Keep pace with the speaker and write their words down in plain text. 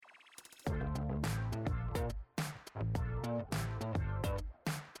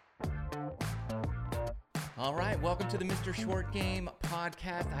All right, welcome to the Mr. Short Game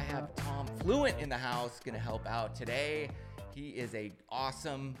podcast. I have Tom Fluent in the house, going to help out today. He is a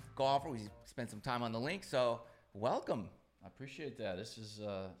awesome golfer. We spent some time on the link, so welcome. I appreciate that. This is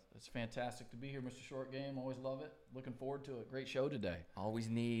it's fantastic to be here, Mr. Short Game. Always love it. Looking forward to a great show today. Always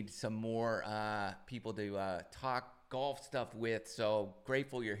need some more people to talk golf stuff with, so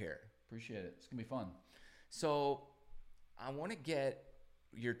grateful you're here. Appreciate it. It's going to be fun. So I want to get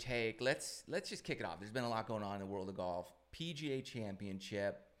your take. Let's just kick it off. There's been a lot going on in the world of golf. PGA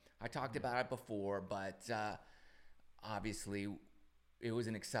Championship. I talked about it before, but obviously it was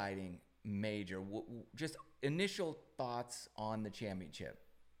an exciting major. Just initial thoughts on the championship.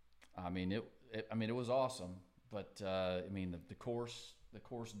 I mean, it was awesome, but the course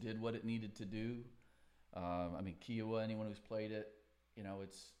did what it needed to do. Kiawah, anyone who's played it,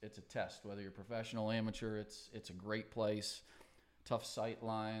 it's a test. Whether you're professional, amateur, it's a great place. Tough sight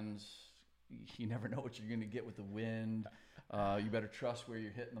lines. You never know what you're going to get with the wind. You better trust where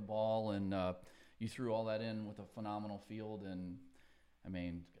you're hitting the ball, and you threw all that in with a phenomenal field. And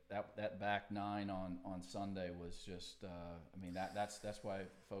that back nine on Sunday was just. That's why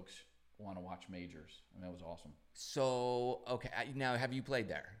folks want to watch majors. That was awesome. So okay, now have you played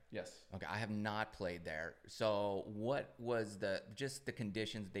there? Yes. Okay, I have not played there. So what was the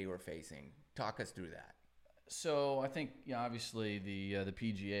conditions they were facing? Talk us through that. So I think, obviously the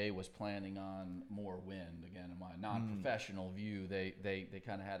PGA was planning on more wind. Again, in my non-professional view, they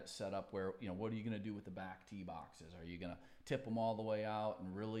kind of had it set up where, what are you going to do with the back tee boxes? Are you going to tip them all the way out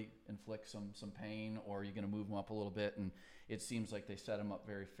and really inflict some pain, or are you going to move them up a little bit? And it seems like they set them up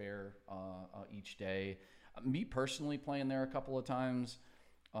very fair each day. Me personally, playing there a couple of times,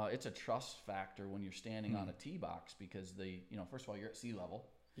 it's a trust factor when you're standing on a tee box, because first of all, you're at sea level.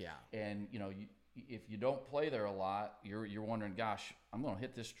 Yeah. And if you don't play there a lot, you're wondering, gosh, I'm going to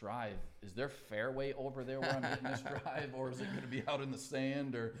hit this drive. Is there fairway over there where I'm hitting this drive, or is it going to be out in the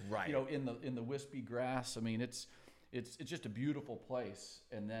sand, or right. in the wispy grass? I mean, it's just a beautiful place,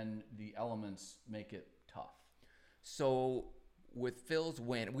 and then the elements make it tough. So with Phil's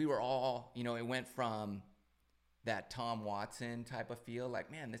win, we were all, it went from that Tom Watson type of feel, like,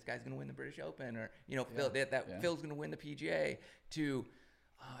 man, this guy's going to win the British Open, or Phil, Phil's going to win the PGA, to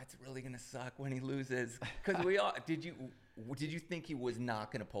it's really gonna suck when he loses. Because we all did you think he was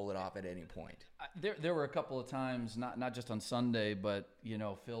not gonna pull it off at any point? There were a couple of times, not just on Sunday, but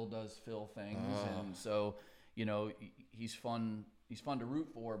Phil does Phil things, and so he's fun to root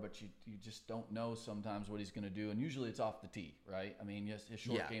for, but you just don't know sometimes what he's gonna do, and usually it's off the tee, right? I mean, yes, his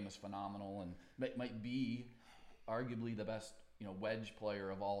short game is phenomenal, and might be arguably the best wedge player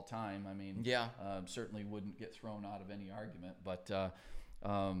of all time. I mean, certainly wouldn't get thrown out of any argument, but.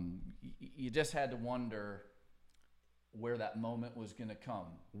 You just had to wonder where that moment was going to come.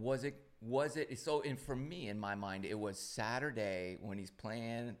 Was it so? And for me, in my mind, it was Saturday when he's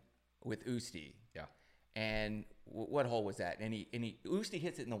playing with Usti. Yeah. And what hole was that? And Usti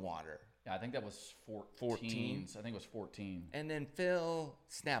hits it in the water. Yeah, I think that was 14. So I think it was 14. And then Phil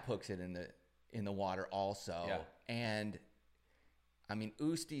snap hooks it in the water also. Yeah. And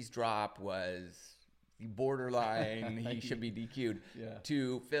Usti's drop was borderline. He should be DQ'd. Yeah.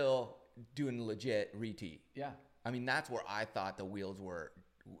 To Phil doing legit re-tee. Yeah. That's where I thought the wheels were.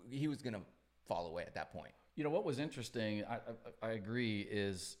 He was going to fall away at that point. What was interesting, I agree,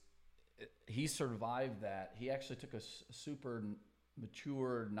 is he survived that. He actually took a super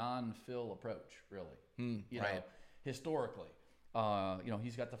mature, non-Phil approach, really. Right. Historically.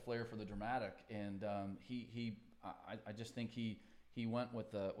 He's got the flair for the dramatic, and I just think he went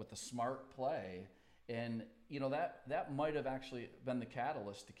with the smart play. And that might have actually been the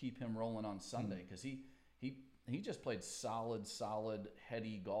catalyst to keep him rolling on Sunday, because he just played solid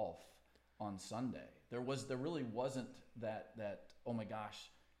heady golf on Sunday. There really wasn't that oh my gosh,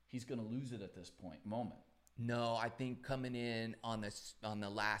 he's going to lose it at this point moment. No, I think coming in on the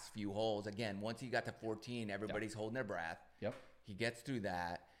last few holes, again, once he got to 14, everybody's holding their breath. Yep. He gets through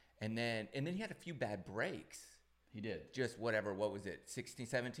that, and then he had a few bad breaks. He did. Just what was it, 16,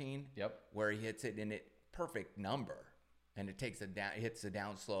 17? Yep. Where he hits it in it perfect number, and it hits the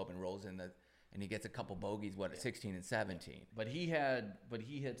down slope and rolls in and he gets a couple bogeys, at 16 and 17. But he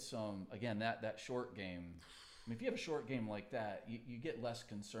hit some, again, that short game. If you have a short game like that, you get less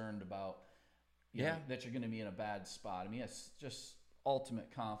concerned about that you're going to be in a bad spot. It's just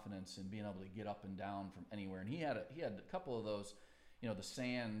ultimate confidence in being able to get up and down from anywhere. And he had a couple of those, the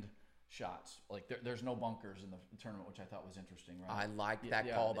sand shots. Like there's no bunkers in the tournament, which I thought was interesting, right? I like that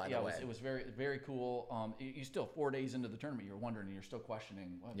call, by the way. It was very, very cool. You still 4 days into the tournament, you're wondering, and you're still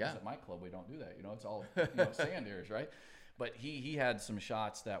questioning, well, at my club, we don't do that. It's all sand areas, right? But he had some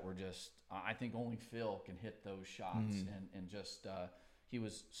shots that were just, I think only Phil can hit those shots, and just he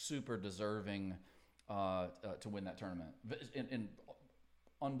was super deserving to win that tournament. And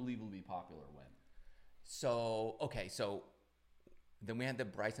unbelievably popular win. So then we had the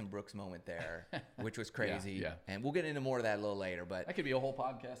Bryson Brooks moment there, which was crazy. Yeah. And we'll get into more of that a little later. But that could be a whole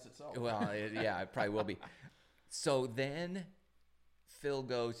podcast itself. Well, it probably will be. So then Phil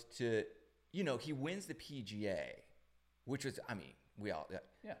goes to, he wins the PGA, which was, we all.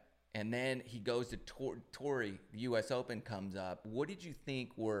 Yeah. And then he goes to Torrey, the U.S. Open comes up. What did you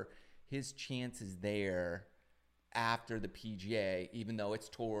think were his chances there after the PGA, even though it's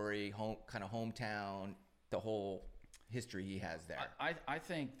Torrey, kind of hometown, the whole history he has there? I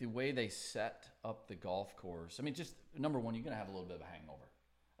think the way they set up the golf course, just number one, you're going to have a little bit of a hangover.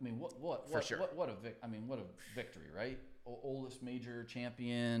 For sure. What a victory, right? Oldest major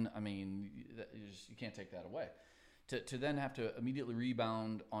champion. You can't take that away. To then have to immediately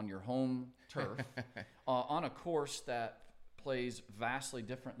rebound on your home turf on a course that plays vastly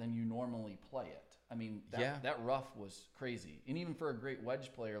different than you normally play it. That rough was crazy. And even for a great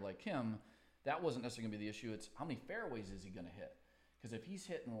wedge player like him, that wasn't necessarily going to be the issue. It's how many fairways is he going to hit? Because if he's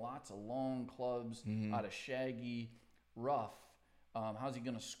hitting lots of long clubs out of shaggy rough, how's he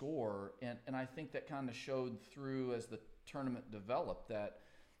going to score? And I think that kind of showed through as the tournament developed that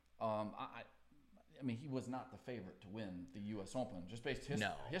he was not the favorite to win the U.S. Open, just based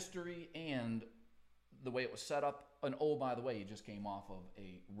history and the way it was set up. And oh, by the way, he just came off of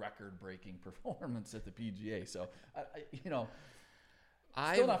a record-breaking performance at the PGA. So, still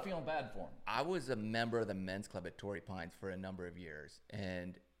not feeling bad for him. I was a member of the men's club at Torrey Pines for a number of years,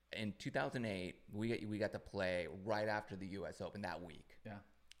 and in 2008, we got to play right after the U.S. Open that week. Yeah,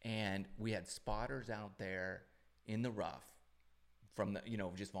 and we had spotters out there in the rough from the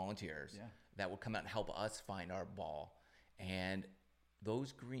just volunteers that would come out and help us find our ball, and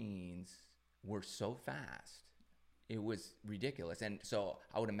those greens were so fast. It was ridiculous. And so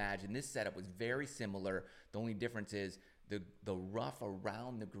I would imagine this setup was very similar. The only difference is the rough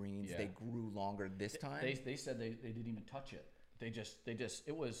around the greens, they grew longer this time. They said they didn't even touch it. They just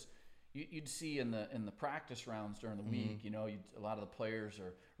it was, you'd see in the practice rounds during the week, a lot of the players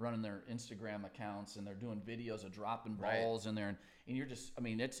are running their Instagram accounts and they're doing videos of dropping balls in there. And you're just,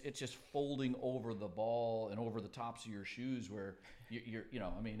 it's just folding over the ball and over the tops of your shoes where you're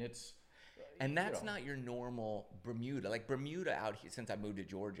it's. And that's not your normal Bermuda. Like Bermuda out here, since I moved to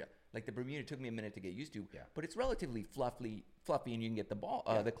Georgia, like the Bermuda took me a minute to get used to, but it's relatively fluffy, and you can get the ball,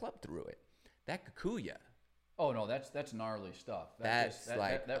 the club through it. That Kikuyu. Oh no, that's gnarly stuff.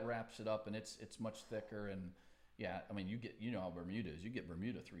 That wraps it up, and it's much thicker. And you get how Bermuda is. You get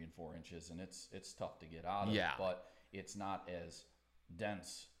Bermuda 3 and 4 inches, and it's tough to get out of. Yeah. But it's not as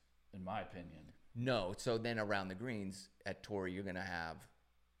dense, in my opinion. No. So then around the greens at Torrey, you're gonna have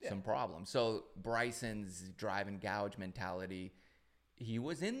some problems. So Bryson's drive and gouge mentality, he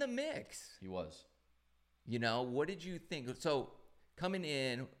was in the mix. He was. What did you think? So coming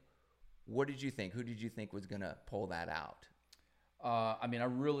in, what did you think? Who did you think was going to pull that out? I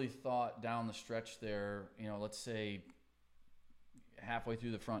really thought down the stretch there, let's say halfway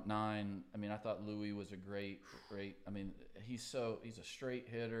through the front 9, I thought Louis was a great, he's a straight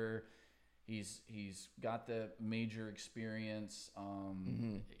hitter. He's got the major experience.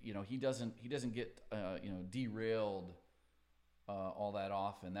 He doesn't get derailed all that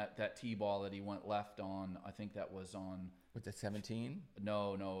often. That tee ball that he went left on, I think that was on. Was it 17?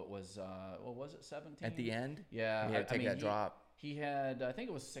 No, it was. Was it 17? At the end? Yeah, he had to take that drop. He had, I think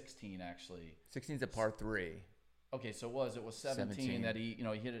it was 16 actually. 16's a par 3. Okay, so it was 17 that he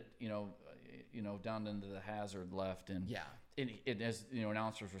hit it down into the hazard left and It as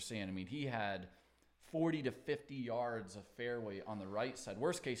announcers were saying, he had 40 to 50 yards of fairway on the right side.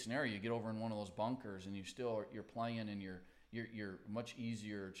 Worst case scenario, you get over in one of those bunkers and you're playing and you're much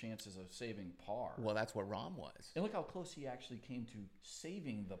easier chances of saving par. Well, that's what Rahm was. And look how close he actually came to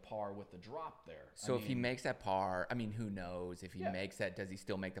saving the par with the drop there. So if he makes that par, who knows if he makes that? Does he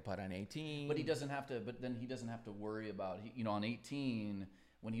still make the putt on 18? But he doesn't have to. But then he doesn't have to worry about on 18.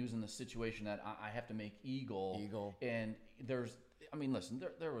 When he was in the situation that I have to make eagle. And listen,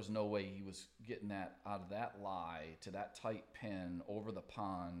 there was no way he was getting that out of that lie to that tight pin over the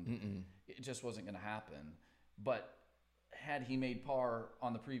pond. It just wasn't going to happen. But had he made par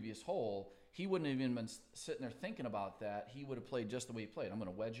on the previous hole, he wouldn't have even been sitting there thinking about that. He would have played just the way he played. I'm going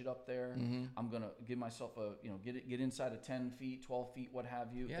to wedge it up there. I'm going to give myself get inside of 10 feet, 12 feet, what have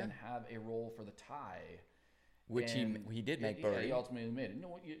you, and have a roll for the tie. Which he did make birdie. Yeah, he ultimately made it.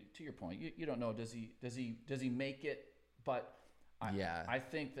 No, to your point, you don't know. Does he make it? But I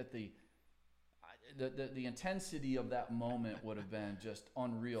think that the intensity of that moment would have been just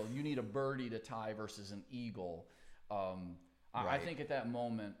unreal. You need a birdie to tie versus an eagle. I think at that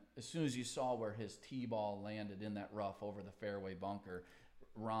moment, as soon as you saw where his tee ball landed in that rough over the fairway bunker,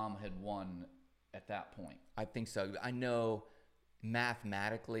 Rahm had won at that point. I think so. I know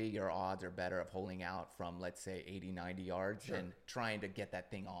mathematically your odds are better of holding out from, let's say, 80, 90 yards than trying to get that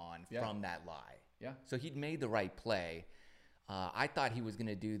thing on from that lie. Yeah. So he'd made the right play. I thought he was going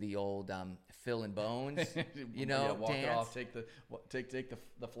to do the old Phil and Bones, walk dance. It off, take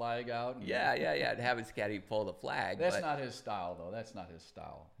the flag out. And Have his caddy pull the flag. That's not his style, though. That's not his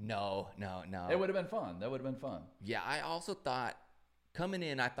style. No. It would have been fun. That would have been fun. Yeah, I also thought coming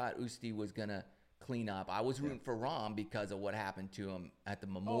in, I thought Usti was going to clean up. I was rooting for Rahm because of what happened to him at the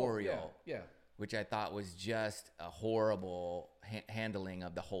Memorial. Which I thought was just a horrible handling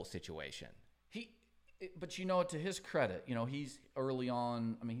of the whole situation. But to his credit, he's early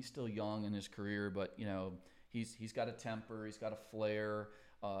on. I mean, he's still young in his career, but he's got a temper, he's got a flair.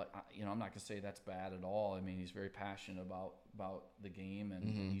 I'm not gonna say that's bad at all. I mean, he's very passionate about the game,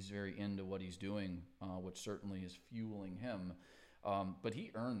 and he's very into what he's doing, which certainly is fueling him. But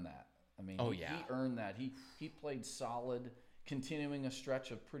he earned that. I mean, he earned that. He played solid, continuing a stretch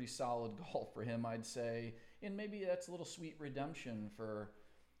of pretty solid golf for him, I'd say, and maybe that's a little sweet redemption for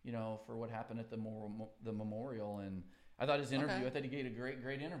what happened at the Memorial. And I thought his interview, I thought he gave a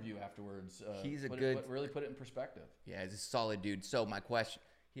great interview afterwards. He's really put it in perspective. Yeah, he's a solid dude. So my question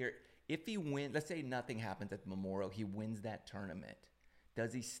here, if he wins, let's say nothing happens at the Memorial, he wins that tournament,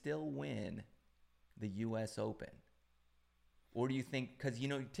 does he still win the U.S. Open? Or do you think, because,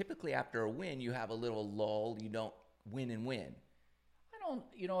 typically after a win, you have a little lull, you don't win and win.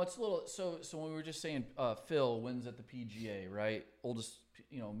 It's a little, so when we were just saying Phil wins at the PGA, right? Oldest,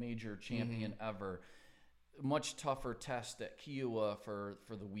 major champion ever. Much tougher test at Kiowa for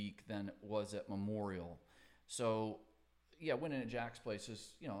the week than it was at Memorial. So, winning at Jack's Place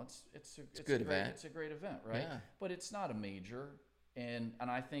is, it's a good event. It's a great event, right? Yeah. But it's not a major. And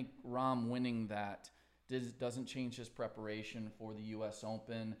I think Rahm winning that doesn't change his preparation for the U.S.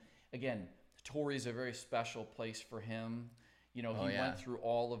 Open. Again, Torrey's a very special place for him. He went through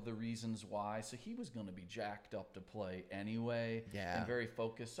all of the reasons why, so he was going to be jacked up to play anyway, and very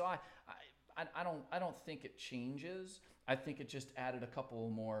focused. So I don't think it changes. I think it just added a couple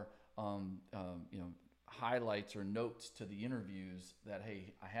more, highlights or notes to the interviews that,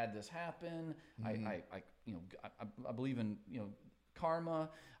 hey, I had this happen. I believe in karma.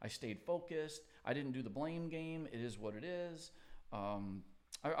 I stayed focused. I didn't do the blame game. It is what it is.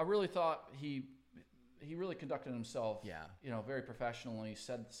 I really thought he really conducted himself, very professionally,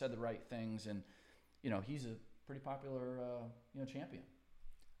 said the right things, and, he's a pretty popular, champion.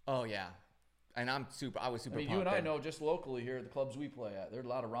 Oh, yeah. And I was super pumped. You and I know just locally here at the clubs we play at, there are a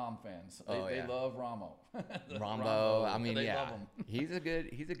lot of Rahm fans. They love Ramo. Rambo, I mean, they love him. he's a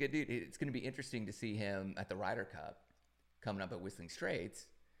good dude. It's going to be interesting to see him at the Ryder Cup coming up at Whistling Straits.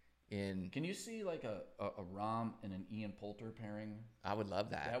 Can you see like a Rahm and an Ian Poulter pairing? I would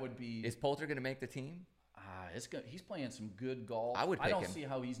love that. That would be. Is Poulter going to make the team? He's playing some good golf. I would pick him. I don't see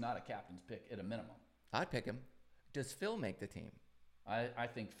how he's not a captain's pick at a minimum. I'd pick him. Does Phil make the team? I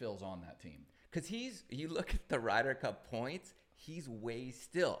think Phil's on that team. Because you look at the Ryder Cup points, he's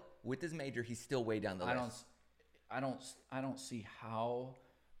with his major, he's still way down the list. I don't see how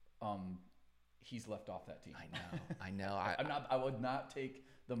he's left off that team. I know. I would not take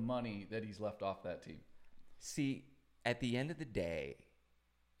the money that he's left off that team. See, at the end of the day,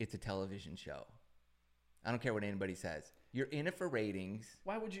 it's a television show. I don't care what anybody says. You're in it for ratings.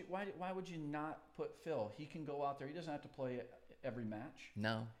 Why would you not put Phil? He can go out there. He doesn't have to play every match.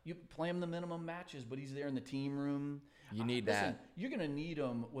 No. You play him the minimum matches, but he's there in the team room. You need that. You're going to need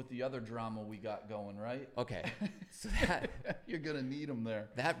him with the other drama we got going, right? Okay. So you're going to need him there.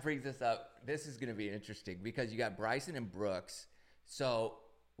 That brings us up. This is going to be interesting because you got Bryson and Brooks. So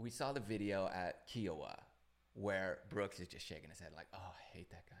we saw the video at Kiowa where Brooks is just shaking his head like, oh, I hate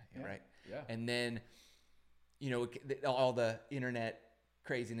that guy, right? Yeah. And then, all the internet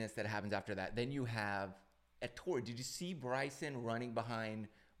craziness that happens after that. Then you have at Torrey, did you see Bryson running behind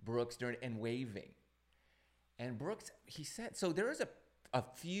Brooks and waving? And Brooks, he said, so there is a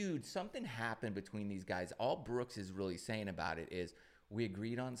feud, something happened between these guys. All Brooks is really saying about it is we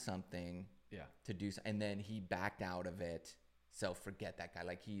agreed on something Yeah. to do so, and then he backed out of it. So forget that guy.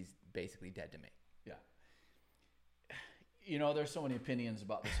 Like, he's basically dead to me. Yeah. There's so many opinions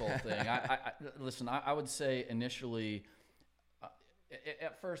about this whole thing. Listen, I would say initially,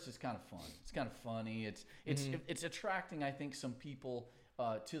 at first, it's kind of fun. It's kind of funny. It's attracting, I think, some people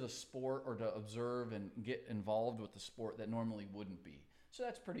to the sport, or to observe and get involved with the sport that normally wouldn't be. So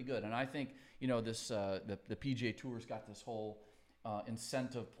that's pretty good. And I think this the PGA Tour's got this whole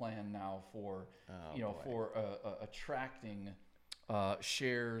incentive plan now for attracting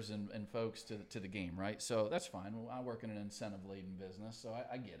shares and folks to the game, right? So that's fine. Well, I work in an incentive-laden business, so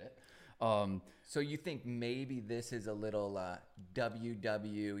I get it. So you think maybe this is a little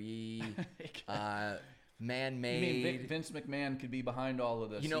WWE man-made? You mean Vince McMahon could be behind all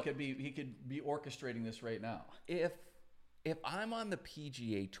of this? He could be orchestrating this right now. If I'm on the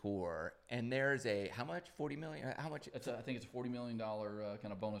PGA Tour and there's how much? 40 million? How much? I think it's a $40 million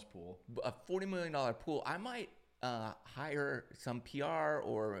kind of bonus pool. A $40 million pool. I might hire some PR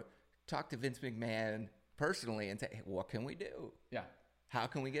or talk to Vince McMahon personally and say, hey, what can we do? Yeah. How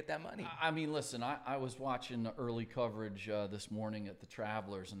can we get that money? I mean, listen, I was watching the early coverage this morning at the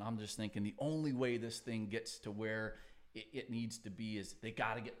Travelers, and I'm just thinking the only way this thing gets to where it needs to be is they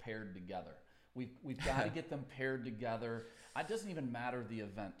got to get paired together. We've got to get them paired together. It doesn't even matter the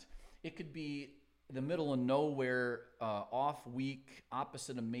event. It could be the middle of nowhere, off week,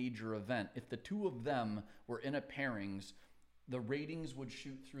 opposite a major event. If the two of them were in a pairings, the ratings would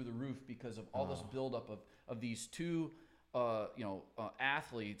shoot through the roof because of all this buildup of these two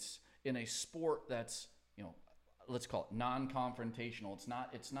athletes in a sport that's, let's call it non-confrontational.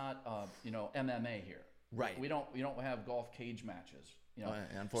 It's not MMA here. Right. We don't have golf cage matches.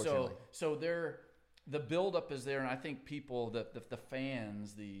 Unfortunately. So the buildup is there, and I think people, the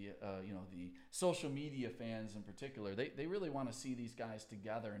fans, the social media fans in particular, they really want to see these guys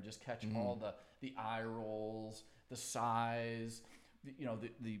together and just catch all the eye rolls, the sighs,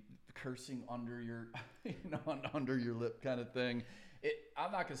 the cursing under your under your lip kind of thing.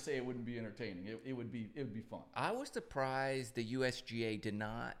 I'm not gonna say it wouldn't be entertaining. It would be fun. I was surprised the USGA did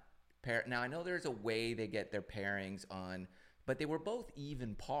not pair. Now I know there's a way they get their pairings on, but they were both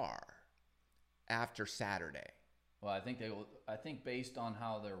even par after Saturday. Well, I think based on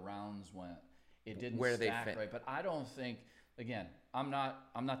how their rounds went, it didn't Where stack right. But I don't think. Again, I'm not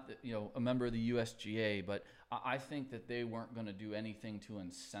a member of the USGA, but I think that they weren't going to do anything to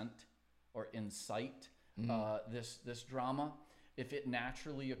incite this drama. If it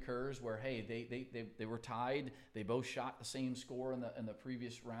naturally occurs where, hey, they were tied, they both shot the same score in the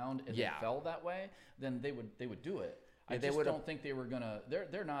previous round, and they fell that way, then they would do it. I just don't think they were gonna.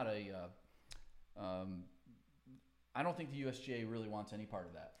 They're not a. I don't think the USGA really wants any part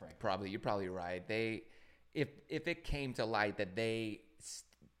of that, frankly. You're probably right. If it came to light that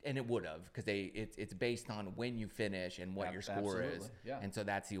and it would have, because it's based on when you finish and what your score is, and so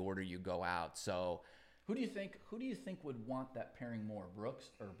that's the order you go out. So, who do you think would want that pairing more,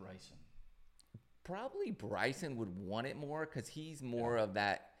 Brooks or Bryson? Probably Bryson would want it more because he's more of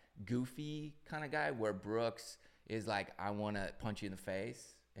that goofy kind of guy, where Brooks is like, I want to punch you in the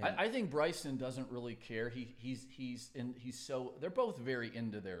face. I think Bryson doesn't really care. He's so, they're both very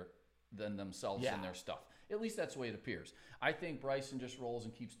into themselves and their stuff. At least that's the way it appears. I think Bryson just rolls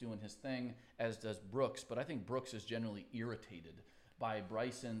and keeps doing his thing, as does Brooks. But I think Brooks is generally irritated by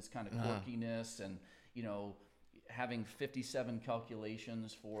Bryson's kind of quirkiness and having 57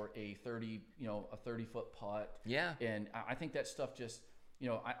 calculations for a 30-foot putt. Yeah. And I think that stuff just.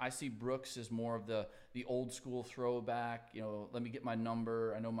 I see Brooks as more of the old school throwback. Let me get my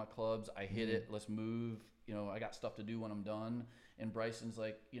number. I know my clubs. I hit it. Let's move. I got stuff to do when I'm done. And Bryson's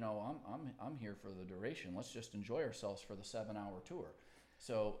like, I'm here for the duration. Let's just enjoy ourselves for the 7-hour tour.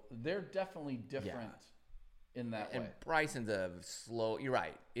 So they're definitely different in that way. And Bryson's a slow. You're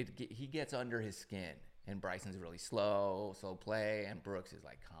right. He gets under his skin, and Bryson's really slow play, and Brooks is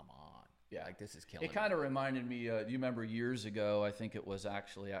like, come on. Yeah, like this is killing. It kind of reminded me. Do you remember years ago? I think it was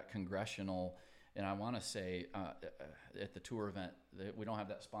actually at Congressional, and I want to say at the tour event. We don't have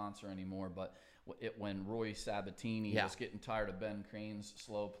that sponsor anymore, but when Roy Sabatini was getting tired of Ben Crane's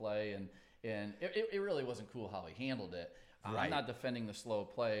slow play, and it really wasn't cool how he handled it. Right. I'm not defending the slow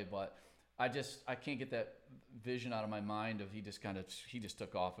play, but I can't get that vision out of my mind of he just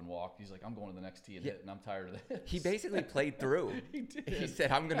took off and walked. He's like, I'm going to the next tee and hit, and I'm tired of this. He basically played through. He did. He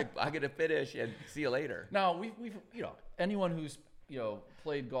said, I'm gonna finish and see you later. Now we've anyone who's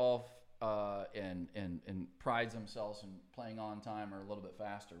played golf and prides themselves in playing on time or a little bit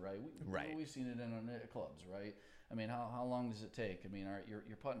faster, right? We've seen it in clubs, right? I mean, how long does it take? I mean,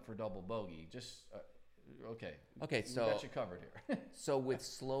 you're putting for double bogey. Just okay, so we got you covered here. So with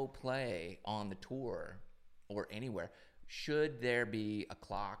slow play on the tour or anywhere, should there be a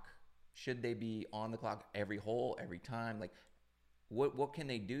clock? Should they be on the clock every hole, every time? Like, what can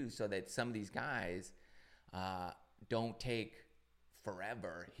they do so that some of these guys don't take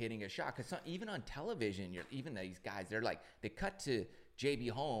forever hitting a shot? Because even on television, even these guys, they cut to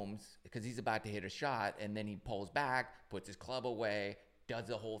JB Holmes because he's about to hit a shot, and then he pulls back, puts his club away, does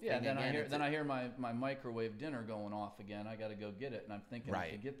the whole thing again. I hear my microwave dinner going off again. I got to go get it, and I'm thinking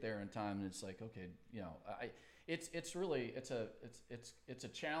to get there in time. And it's like, okay, it's really a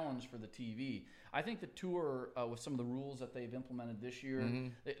challenge for the TV. I think the tour with some of the rules that they've implemented this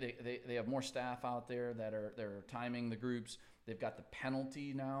year, they have more staff out there that are timing the groups. They've got the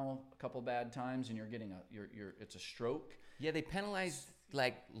penalty now, a couple bad times, and you're getting it's a stroke. Yeah, they penalize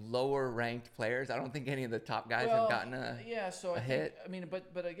like lower ranked players. I don't think any of the top guys have gotten a hit.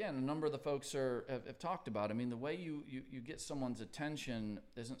 But again, a number of the folks have talked about it. I mean, the way you get someone's attention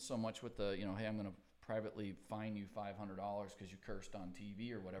isn't so much with the, hey, I'm going to privately fine you $500 because you cursed on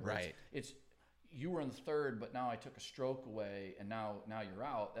TV or whatever. Right. It's you were in third, but now I took a stroke away, and now you're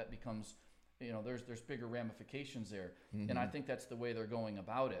out. That becomes, there's bigger ramifications there, and I think that's the way they're going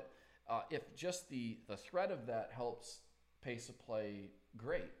about it. If just the threat of that helps pace of play,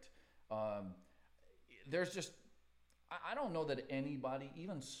 great. There's just, I don't know that anybody,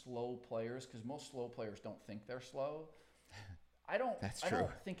 even slow players, because most slow players don't think they're slow. I don't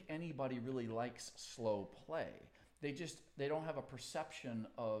think anybody really likes slow play. They don't have a perception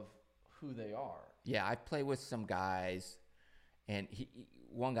of who they are. Yeah, I play with some guys, and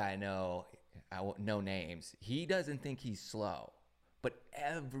one guy I know, no names, he doesn't think he's slow, but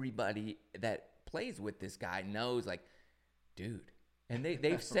everybody that plays with this guy knows, like, dude. And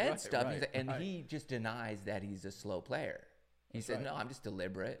they've said stuff, he just denies that he's a slow player. He said, no, I'm just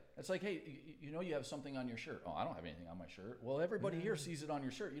deliberate. It's like, hey, you have something on your shirt. Oh, I don't have anything on my shirt. Well, everybody here sees it on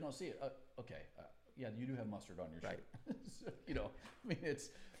your shirt. You don't see it. Okay. Yeah, you do have mustard on your shirt.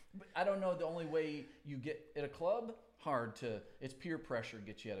 I don't know. The only way you get at a club, it's peer pressure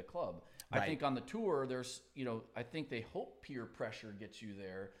gets you at a club. Right. I think on the tour, there's, I think they hope peer pressure gets you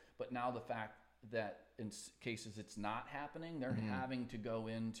there. But now the fact that in cases it's not happening, they're having to go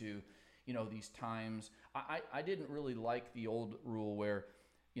into, these times. I didn't really like the old rule where,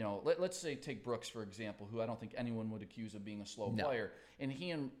 let's say take Brooks, for example, who I don't think anyone would accuse of being a slow player. And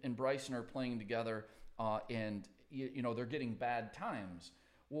he and Bryson are playing together and, they're getting bad times.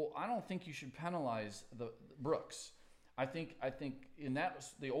 Well, I don't think you should penalize the Brooks. I think in that,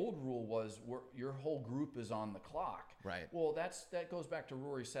 the old rule was your whole group is on the clock. Right. Well, that goes back to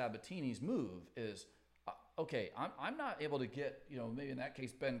Rory Sabatini's move is, okay, I'm not able to get, maybe in that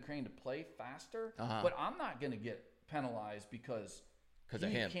case, Ben Crane to play faster, but I'm not going to get penalized because of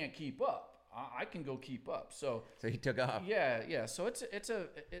him. Can't keep up. I can go keep up. So he took off. Yeah. So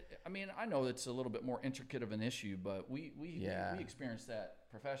I know it's a little bit more intricate of an issue, but we experience that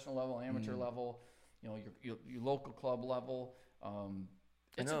professional level, amateur level, your local club level.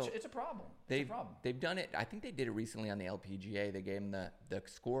 It's a problem. They've done it. I think they did it recently on the LPGA. They gave them the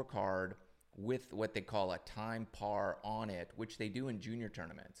scorecard with what they call a time par on it, which they do in junior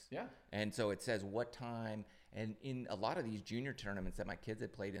tournaments. Yeah. And so it says what time, and in a lot of these junior tournaments that my kids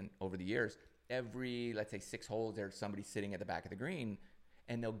have played in over the years, every, let's say 6 holes, there's somebody sitting at the back of the green,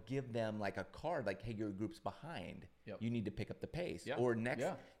 and they'll give them like a card, like, hey, your group's behind. Yep. You need to pick up the pace. Yeah. Or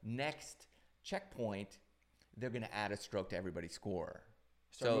next checkpoint, they're going to add a stroke to everybody's score.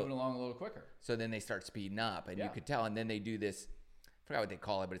 Start moving along a little quicker. So then they start speeding up, and you could tell. And then they do this, I forgot what they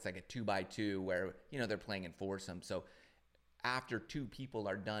call it, but it's like a 2x2 where, they're playing in foursome. So after 2 people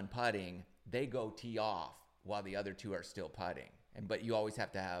are done putting, they go tee off while the other 2 are still putting. But you always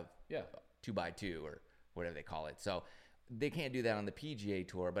have to have 2x2 or whatever they call it. So they can't do that on the PGA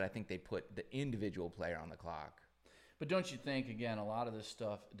Tour, but I think they put the individual player on the clock. But don't you think, again, a lot of this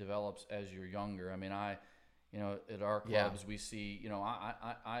stuff develops as you're younger? I mean, at our clubs, we see,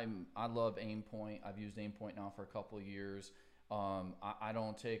 I love aim point. I've used aim point now for a couple of years. I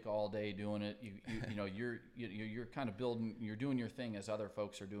don't take all day doing it. You're kind of building, you're doing your thing as other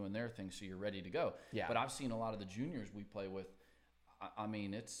folks are doing their thing, so you're ready to go. Yeah. But I've seen a lot of the juniors we play with.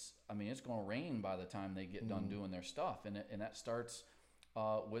 It's going to rain by the time they get done doing their stuff, and that starts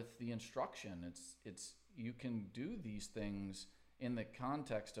with the instruction. It's you can do these things in the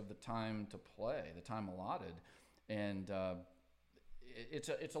context of the time to play, the time allotted, and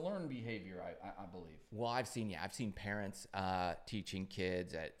it's a learned behavior, I believe. Well, I've seen parents teaching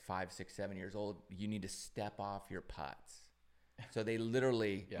kids at 5, 6, 7 years old, you need to step off your putts. So they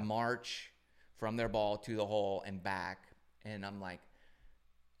literally march from their ball to the hole and back, and I'm like,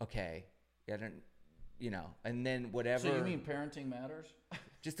 okay, and then whatever. So you mean parenting matters?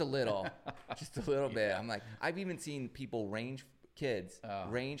 Just a little, just a little bit. I'm like, I've even seen people range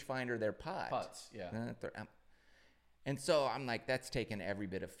finder their putts. Yeah. And so I'm like, that's taken every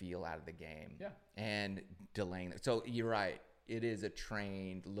bit of feel out of the game. Yeah. And delaying it. So you're right. It is a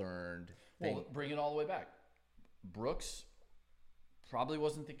trained, learned thing. Well, bring it all the way back. Brooks probably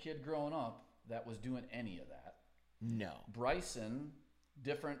wasn't the kid growing up that was doing any of that. No. Bryson,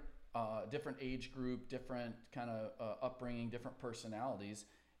 different age group, different kind of upbringing, different personalities.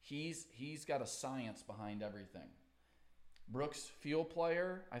 He's got a science behind everything. Brooks, field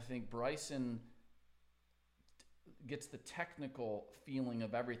player. I think Bryson gets the technical feeling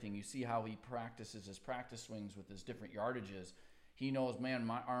of everything. You see how he practices his practice swings with his different yardages. He knows, man,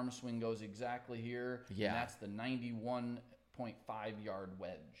 my arm swing goes exactly here. Yeah. And that's the 91.5 yard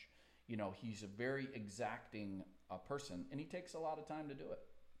wedge. He's a very exacting person, and he takes a lot of time to do it.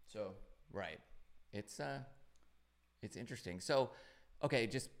 So right, it's interesting. So, okay,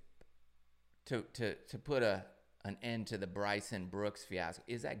 just to put an end to the Bryson Brooks fiasco,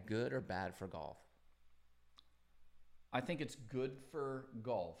 is that good or bad for golf? I think it's good for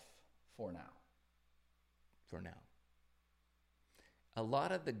golf for now. For now. A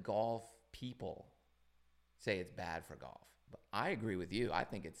lot of the golf people say it's bad for golf, but I agree with you. I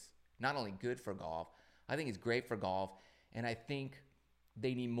think it's not only good for golf, I think it's great for golf, and I think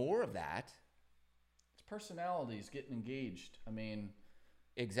they need more of that. It's personalities getting engaged. I mean,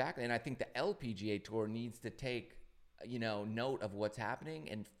 exactly, and I think the LPGA Tour needs to take, note of what's happening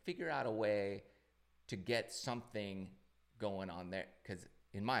and figure out a way to get something going on there, because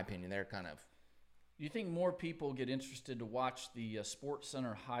in my opinion, they're kind of. You think more people get interested to watch the Sports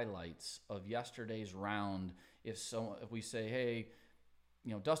Center highlights of yesterday's round if we say, hey,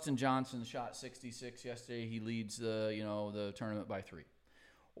 Dustin Johnson shot 66 yesterday, he leads the tournament by 3,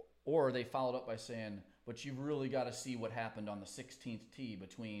 or they followed up by saying, but you've really got to see what happened on the 16th tee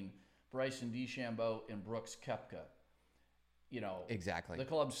between Bryson DeChambeau and Brooks Koepka. Exactly. The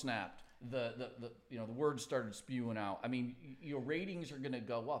club snapped. The words started spewing out. I mean, your ratings are going to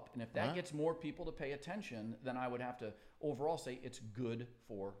go up, and if that gets more people to pay attention, then I would have to overall say it's good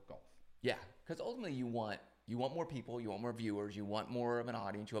for golf. Yeah, because ultimately you want more people, you want more viewers, you want more of an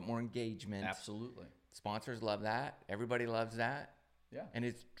audience, you want more engagement. Absolutely. Sponsors love that. Everybody loves that. Yeah. And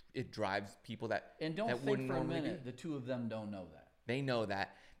it drives people that and don't that think for a minute the two of them don't know that. They know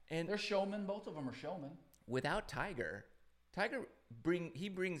that, and they're showmen. Both of them are showmen. Without Tiger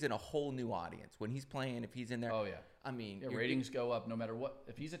brings in a whole new audience when he's playing. If he's in there, oh yeah, I mean, ratings go up no matter what.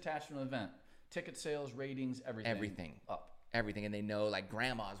 If he's attached to an event, ticket sales, ratings, everything up. Everything, and they know like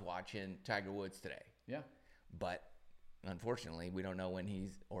grandma's watching Tiger Woods today. Yeah, but unfortunately, we don't know when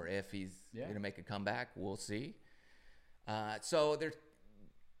he's or if he's going to make a comeback. We'll see. So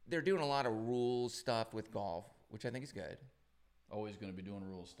they're doing a lot of rules stuff with golf, which I think is good. Always going to be doing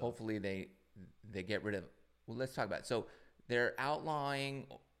rules stuff. Hopefully they get rid of. Well, let's talk about it. So they're outlawing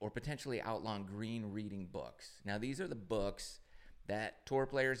or potentially outlawing green reading books. Now these are the books that tour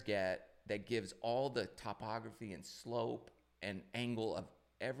players get that gives all the topography and slope and angle of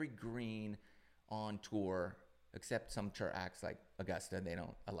every green on tour, except some tracks like Augusta, they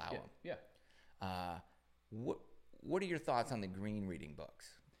don't allow them. Yeah. What are your thoughts on the green reading books?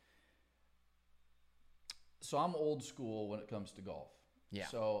 So I'm old school when it comes to golf. Yeah.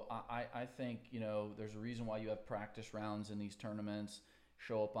 So I think, there's a reason why you have practice rounds in these tournaments.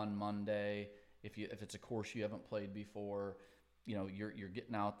 Show up on Monday. If it's a course you haven't played before, you're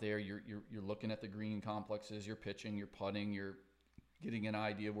getting out there, you're looking at the green complexes, you're pitching, you're putting, you're getting an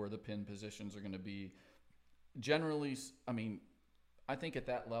idea where the pin positions are going to be. Generally, I mean, I think at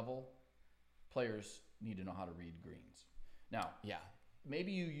that level, players need to know how to read greens. Now,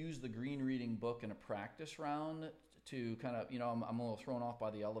 maybe you use the green reading book in a practice round to kind of, I'm a little thrown off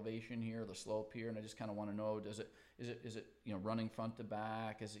by the elevation here, the slope here, and I just kind of want to know, is it running front to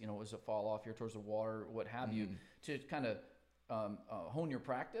back? Does it fall off here towards the water, what have you, to kind of hone your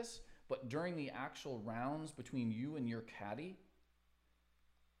practice. But during the actual rounds between you and your caddy,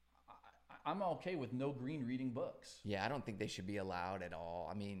 I'm okay with no green reading books. Yeah, I don't think they should be allowed at all.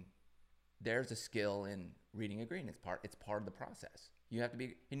 I mean, there's a skill in reading a green. It's part of the process. You have to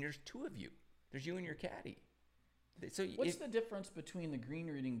be, and there's two of you. There's you and your caddy. So what's the difference between the green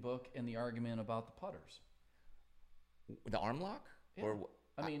reading book and the argument about the putters? The arm lock? Yeah. Or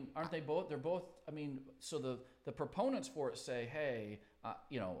I mean, aren't they both? They're both. I mean, so the proponents for it say, hey,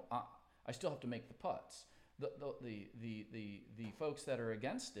 I still have to make the putts. The folks that are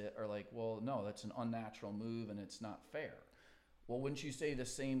against it are like, well, no, that's an unnatural move and it's not fair. Well, wouldn't you say the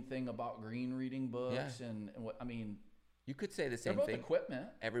same thing about green reading books and what? I mean, You could say the They're same both thing. equipment.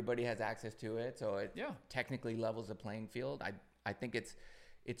 Everybody has access to it, so it Yeah. technically levels the playing field. I think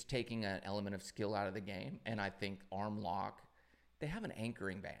it's taking an element of skill out of the game, and I think arm lock, they have an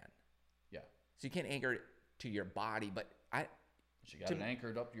anchoring band, Yeah. so you can't anchor it to your body, but But you got it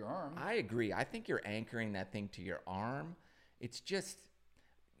anchored up your arm. I agree. I think you're anchoring that thing to your arm. It's just,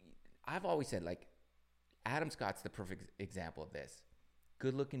 I've always said, like, Adam Scott's the perfect example of this.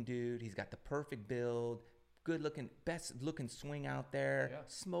 Good looking dude. He's got the perfect build. Good looking, best looking swing out there. Yeah.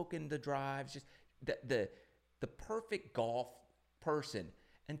 Smoking the drives. Just the perfect golf person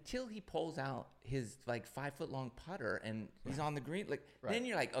until he pulls out his like 5 foot long putter and he's on the green. Like then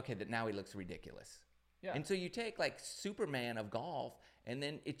you're like, okay, now he looks ridiculous. Yeah. And so you take like Superman of golf, and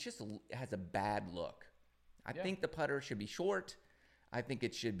then it just has a bad look. I think the putter should be short. I think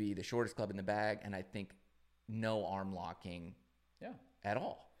it should be the shortest club in the bag, and I think no arm locking at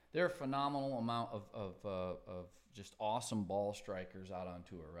all. They're a phenomenal amount of just awesome ball strikers out on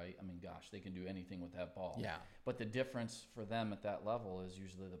tour, right? I mean, gosh, they can do anything with that ball. Yeah. But the difference for them at that level is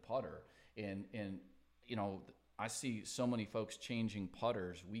usually the putter. And you know, I see so many folks changing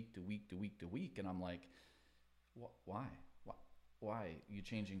putters week to week to week to week, and I'm like, why? Why are you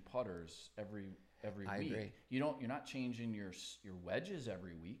changing putters every week? I agree. You're not changing your wedges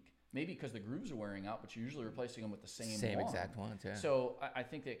every week. Maybe because the grooves are wearing out, but you're usually replacing them with the same one. Exact ones. Yeah. So I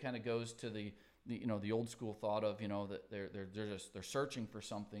think that kind of goes to the you know, the old school thought of, you know, that they're searching for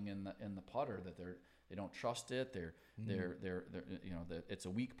something in the putter, that they don't trust it. They're you know, that it's a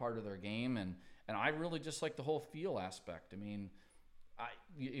weak part of their game, and I really just like the whole feel aspect. I mean,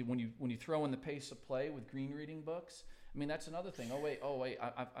 when you throw in the pace of play with green reading books, I mean, that's another thing. Oh wait,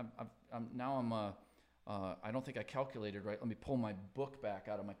 I don't think I calculated right. Let me pull my book back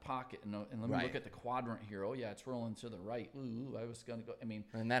out of my pocket and let me look at the quadrant here. Oh yeah, it's rolling to the right. Ooh, I was gonna go. I mean,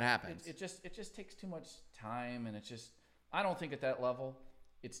 and that happens. It just takes too much time, and I don't think at that level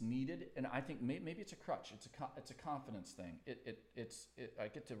it's needed. And I think maybe it's a crutch. It's a confidence thing. I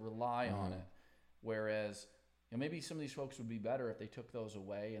get to rely on it, whereas, you know, maybe some of these folks would be better if they took those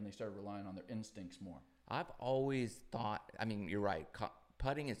away and they started relying on their instincts more. I've always thought, I mean, you're right.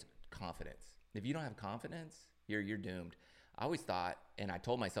 Putting is confidence. If you don't have confidence, you're doomed. I always thought, and I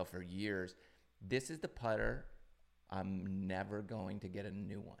told myself for years, this is the putter. I'm never going to get a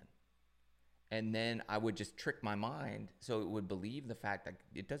new one. And then I would just trick my mind so it would believe the fact that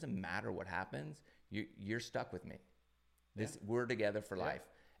it doesn't matter what happens. You're stuck with me. We're together for life.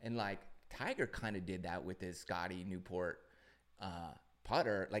 And like Tiger kind of did that with his Scotty Newport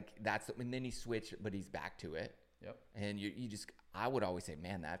putter. Like and then he switched, but he's back to it. Yep. And I would always say,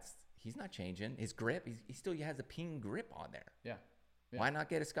 man, he's not changing his grip. He still has a ping grip on there. Yeah. Why not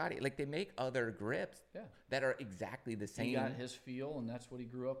get a Scotty? Like, they make other grips that are exactly the same. He got his feel, and that's what he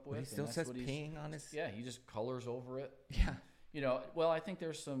grew up with. But he still says ping on his. Yeah, he just colors over it. Yeah. You know, well, I think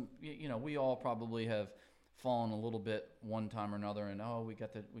there's some. You know, we all probably have fallen a little bit one time or another, and we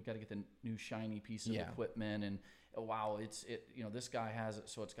got to get the new shiny piece of equipment, and wow, you know, this guy has it,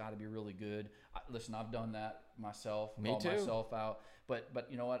 so it's got to be really good. Listen, I've done that myself. Me too. Myself out, but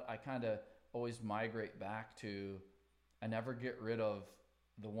you know what? I kind of always migrate back to. I never get rid of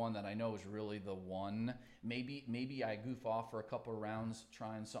the one that I know is really the one. Maybe I goof off for a couple of rounds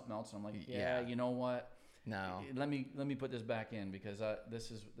trying something else, and I'm like, you know what? No. Let me put this back in, because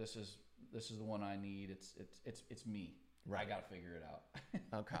this is the one I need. It's me. Right. I got to figure it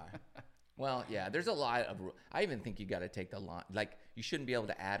out. Okay. Well, yeah, there's a lot of I even think you got to take the line. Like, you shouldn't be able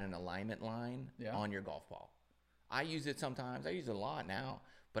to add an alignment line on your golf ball. I use it sometimes. I use it a lot now.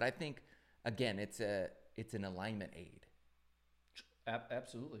 But I think, again, it's an alignment aid.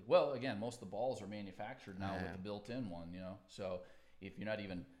 Absolutely. Well, again, most of the balls are manufactured now with the built-in one, you know. So if you're not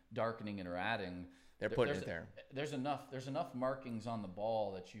even darkening it or adding, they're putting it there. There's enough markings on the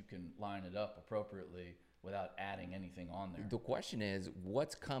ball that you can line it up appropriately without adding anything on there. The question is,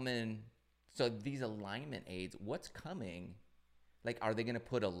 what's coming? So these alignment aids, what's coming? Like, are they going to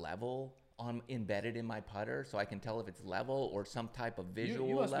put a level embedded in my putter so I can tell if it's level or some type of visual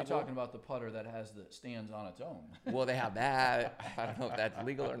you must level? Be talking about the putter that stands on its own. Well, they have that. I don't know if that's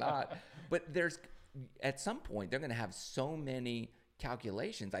legal or not. But at some point, they're going to have so many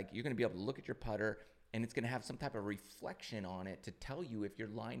calculations. Like, you're going to be able to look at your putter, and it's going to have some type of reflection on it to tell you if you're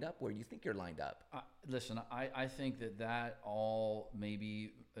lined up where you think you're lined up. Listen, I think that all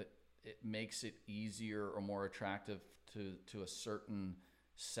maybe it makes it easier or more attractive to a certain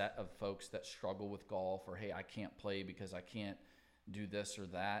set of folks that struggle with golf, or hey, I can't play because I can't do this or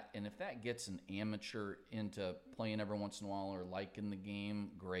that. And if that gets an amateur into playing every once in a while or liking the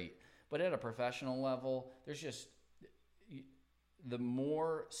game, great. But at a professional level, there's just the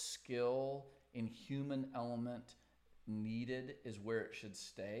more skill and human element needed is where it should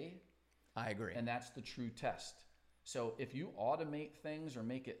stay. I agree. And that's the true test. So if you automate things or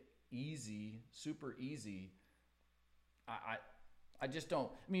make it easy, super easy, I just don't.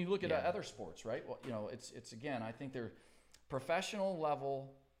 I mean, you look at other sports, right? Well, you know, it's again, I think they're professional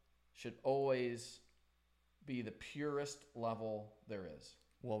level should always be the purest level there is.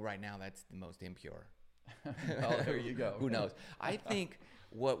 Well, right now that's the most impure. Well, there you go. Who knows? I think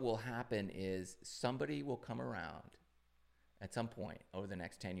what will happen is somebody will come around at some point over the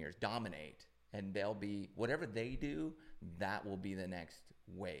next 10 years, dominate, and they'll be, whatever they do, that will be the next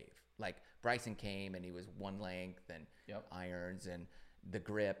wave. Like Bryson came and he was one length and irons and the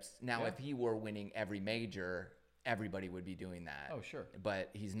grips. Now, if he were winning every major, everybody would be doing that. Oh, sure. But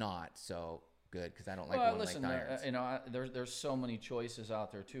he's not, so good, because I don't like one length irons. You know, there's so many choices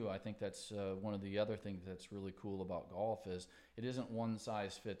out there too. I think that's one of the other things that's really cool about golf is it isn't one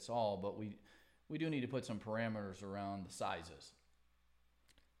size fits all, but we do need to put some parameters around the sizes.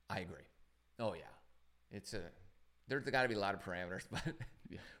 I agree. Oh yeah, there's got to be a lot of parameters, but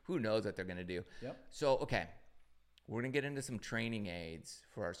who knows what they're going to do. Yep. So okay, we're going to get into some training aids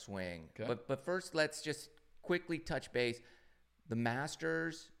for our swing. Okay. But first, let's just quickly touch base. The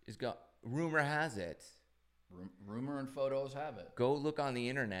Masters rumor has it. Rumor and photos have it. Go look on the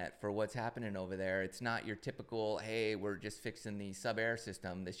internet for what's happening over there. It's not your typical, hey, we're just fixing the sub-air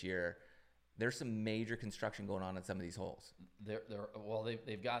system this year. There's some major construction going on some of these holes.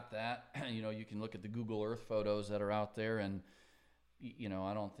 They've got that. You know, you can look at the Google Earth photos that are out there, and you know,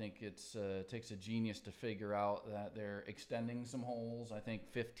 I don't think it takes a genius to figure out that they're extending some holes. I think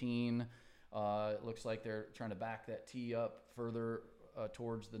 15. It looks like they're trying to back that tee up further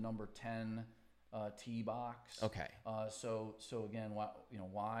towards the number 10 tee box. Okay. So again,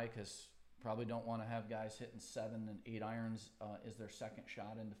 why? Because probably don't want to have guys hitting 7 and 8 irons is their second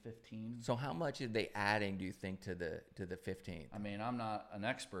shot into 15. So how much are they adding, do you think, to the 15th? I mean, I'm not an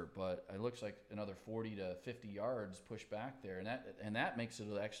expert, but it looks like another 40 to 50 yards push back there, and that makes it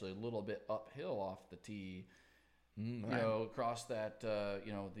actually a little bit uphill off the tee. Right. You know, across that the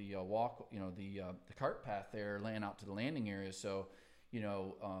walk, the cart path there, laying out to the landing area. So,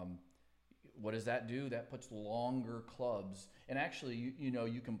 what does that do? That puts longer clubs, and actually,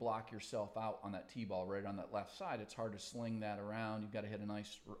 you can block yourself out on that tee ball right on that left side. It's hard to sling that around. You've got to hit a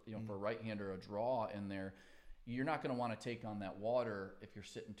nice, for a right-hander, a draw in there. You're not going to want to take on that water if you're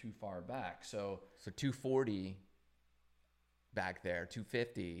sitting too far back. So 240 back there,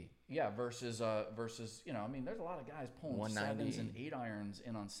 250. Yeah, versus I mean, there's a lot of guys pulling 7s and 8 irons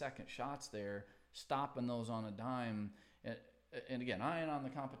in on second shots there, stopping those on a dime. And again, I am on the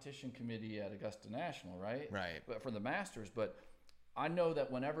competition committee at Augusta National, right? Right. But for the Masters, but I know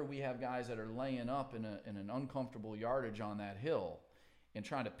that whenever we have guys that are laying up in an uncomfortable yardage on that hill and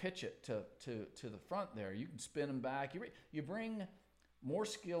trying to pitch it to the front there, you can spin them back. You bring more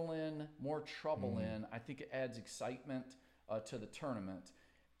skill in, more trouble in. I think it adds excitement to the tournament.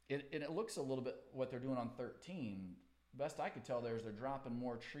 It looks a little bit what they're doing on 13. Best I could tell there is they're dropping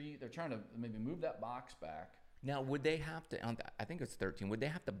more tree. They're trying to maybe move that box back. Now, would they have to, I think it's 13, would they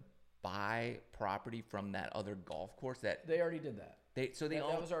have to buy property from that other golf course? That They already did that.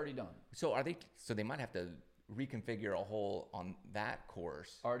 That was already done. So they might have to reconfigure a hole on that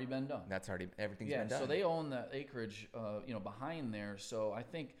course. Already been done. Everything's been done. So they own the acreage, behind there. So I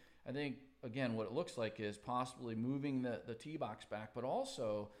think again, what it looks like is possibly moving the tee box back, but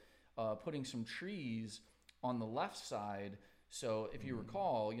also putting some trees on the left side. So if you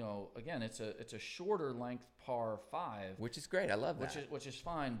recall, again, it's a shorter length par 5, which is great. I love that. Which is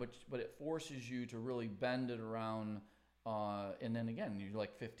fine, but it forces you to really bend it around. And then again, you're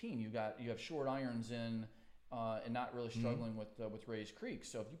like 15. You have short irons in, and not really struggling with raised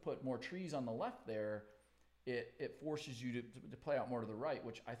creeks. So if you put more trees on the left there, it forces you to play out more to the right,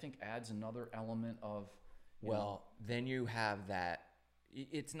 which I think adds another element of. Then you have that.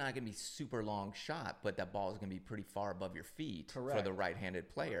 It's not going to be super long shot, but that ball is going to be pretty far above your feet. Correct. For the right-handed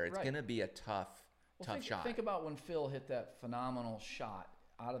player. It's going to be a tough shot. Think about when Phil hit that phenomenal shot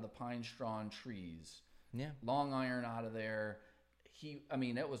out of the pine straw and trees. Yeah. Long iron out of there.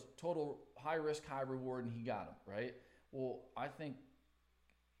 That was total high risk, high reward, and he got him, right? Well, I think,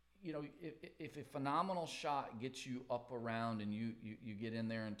 if a phenomenal shot gets you up around and you get in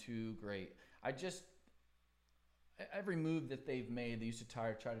there in 2, great. Every move that they've made, they used to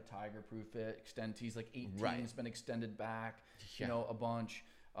try to tiger-proof it, extend tees, like 18 has been extended back, a bunch.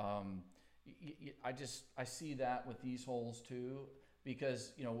 I see that with these holes too,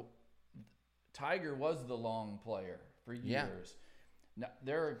 because Tiger was the long player for years. Yeah. Now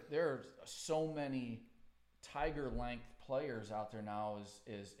there are so many Tiger length players out there now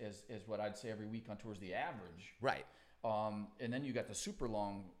is what I'd say every week on tours the average. Right. And then you got the super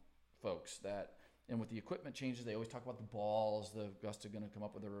long folks that, and with the equipment changes, they always talk about the balls. The Augusta going to come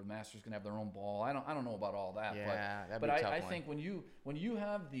up with their Masters going to have their own ball. I don't know about all that. Yeah, but I think when you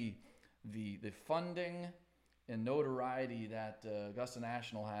have the funding and notoriety that Augusta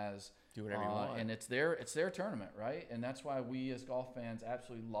National has, do whatever you want, and it's their tournament, right? And that's why we as golf fans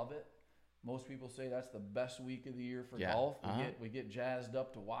absolutely love it. Most people say that's the best week of the year for golf. We get jazzed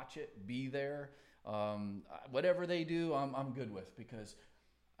up to watch it, be there. Whatever they do, I'm good with, because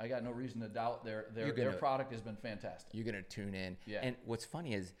I got no reason to doubt their product has been fantastic. You're gonna tune in. Yeah. And what's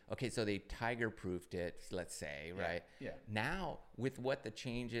funny is, okay, so they Tiger proofed it, let's say, right? Yeah. Now with what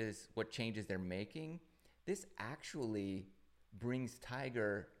changes they're making, this actually brings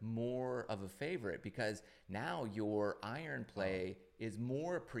Tiger more of a favorite, because now your iron play is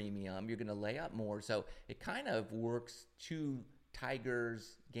more premium. You're gonna lay up more, so it kind of works to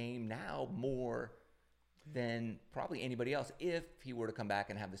Tiger's game now more than probably anybody else, if he were to come back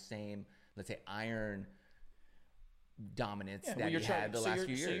and have the same, let's say, iron dominance that he had the last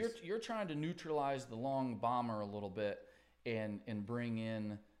few years. So you're trying to neutralize the long bomber a little bit and bring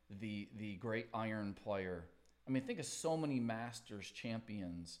in the great iron player. I mean, think of so many Masters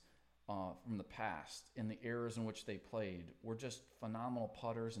champions from the past, in the eras in which they played, were just phenomenal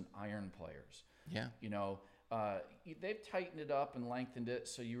putters and iron players. Yeah. You know, they've tightened it up and lengthened it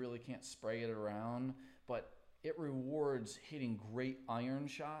so you really can't spray it around, but it rewards hitting great iron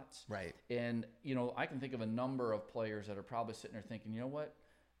shots. Right. And, you know, I can think of a number of players that are probably sitting there thinking, you know what,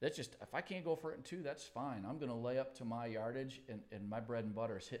 that's just, if I can't go for it in 2, that's fine. I'm going to lay up to my yardage, and my bread and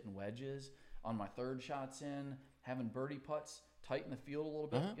butter is hitting wedges on my third shots in, having birdie putts, tighten the field a little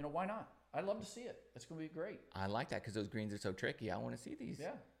bit. You know, why not? I'd love to see it. It's going to be great. I like that, because those greens are so tricky. I want to see these.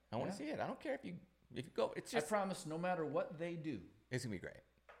 Yeah. I want to see it. I don't care if you go. It's just. I promise, no matter what they do, it's going to be great.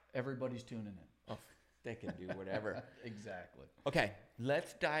 Everybody's tuning in. Oh, they can do whatever. Exactly. Okay,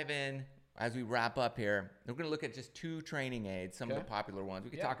 let's dive in as we wrap up here. We're going to look at just 2 training aids, some of the popular ones.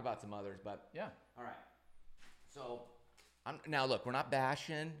 We can talk about some others, but yeah. All right. So now look, we're not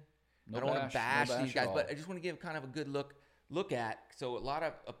bashing. I don't want to bash these guys, but I just want to give kind of a good look at. So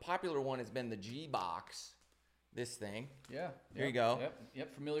a popular one has been the G-Box. This thing. Yeah. Here you go.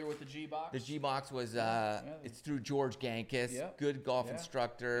 Yep. Familiar with the G-Box? The G-Box was it's through George Gankis. Yep. Good golf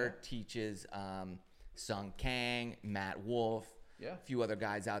instructor. Teaches Sung Kang, Matt Wolf, a few other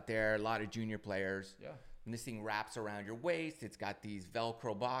guys out there, a lot of junior players. Yeah. And this thing wraps around your waist. It's got these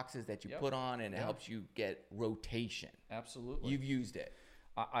Velcro boxes that you put on, and it helps you get rotation. Absolutely. You've used it.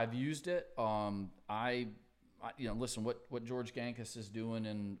 I've used it. Listen, what George Gankis is doing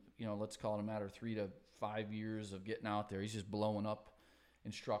in, let's call it a matter of 3 to 5 years of getting out there. He's just blowing up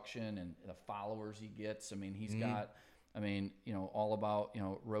instruction and the followers he gets. I mean, he's got, all about,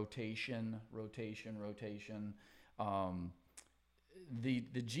 rotation.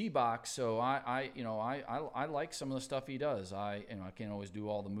 The G-Box. So I like some of the stuff he does. I can't always do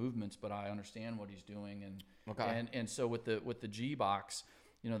all the movements, but I understand what he's doing. And so with the G-Box,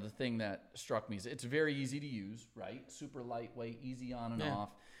 the thing that struck me is it's very easy to use, right? Super lightweight, easy on and off.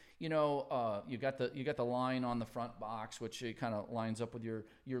 You got the line on the front box, which it kind of lines up with your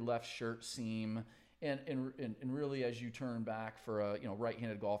left shirt seam, and really, as you turn back for a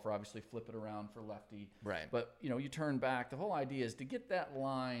right-handed golfer, obviously flip it around for lefty. Right. But you turn back. The whole idea is to get that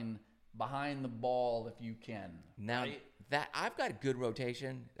line behind the ball if you can. Now that I've got good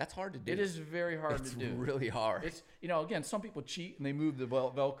rotation, that's hard to do. It is very hard to do. It's really hard. It's again, some people cheat and they move the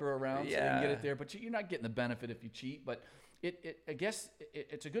Velcro around so they can get it there, but you're not getting the benefit if you cheat. But I guess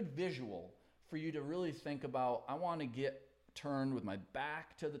it's a good visual for you to really think about. I want to get turned with my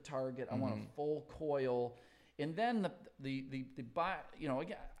back to the target. I want a full coil, and then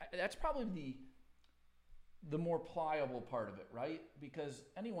again, that's probably the more pliable part of it, right? Because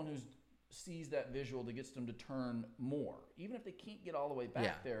anyone who sees that visual that gets them to turn more, even if they can't get all the way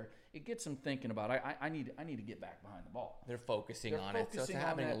back there, it gets them thinking about I need to get back behind the ball. They're focusing on it, so it's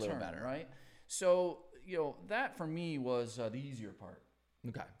happening a little turn, better, right? So that for me was the easier part.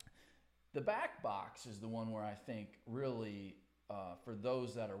 Okay. The back box is the one where I think really for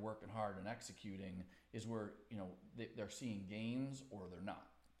those that are working hard and executing is where they're seeing gains or they're not.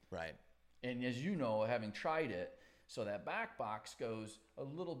 Right. And as you know, having tried it, so that back box goes a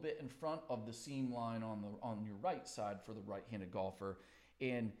little bit in front of the seam line on your right side for the right-handed golfer.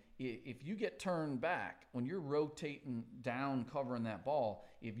 And if you get turned back when you're rotating down, covering that ball,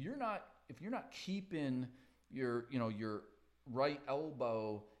 if you're not keeping your right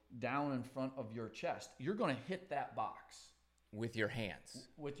elbow down in front of your chest, you're going to hit that box with your hands,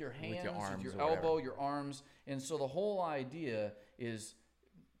 with your hands, with your arms, with your elbow, your arms. And so the whole idea is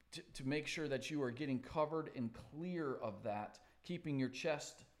to make sure that you are getting covered and clear of that, keeping your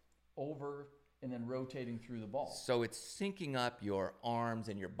chest over and then rotating through the ball. So it's syncing up your arms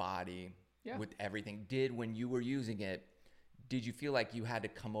and your body with everything. When you were using it, did you feel like you had to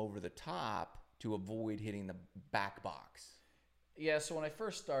come over the top to avoid hitting the back box? Yeah, so when I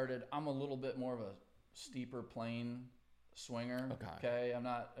first started, I'm a little bit more of a steeper plane swinger. Okay.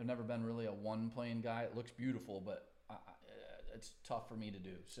 I've never been really a one plane guy. It looks beautiful, but it's tough for me to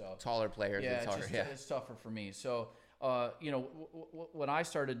do. So taller players, it's harder. It's tougher for me. So what I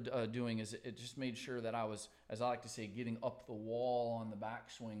started doing is it just made sure that I was, as I like to say, getting up the wall on the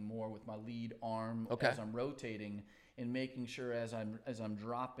backswing more with my lead arm as I'm rotating, and making sure as I'm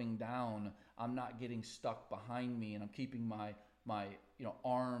dropping down, I'm not getting stuck behind me, and I'm keeping my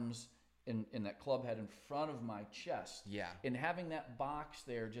arms in that club head in front of my chest. Yeah. And having that box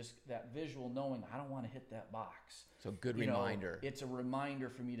there, just that visual knowing I don't want to hit that box. So good reminder. It's a reminder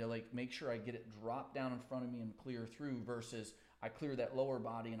for me to make sure I get it drop down in front of me and clear through, versus I clear that lower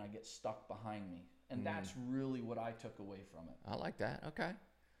body and I get stuck behind me. And that's really what I took away from it. I like that. Okay.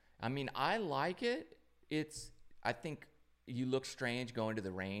 I mean, I like it. I think you look strange going to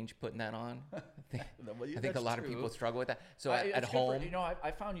the range putting that on. I think a lot of people struggle with that. So at home,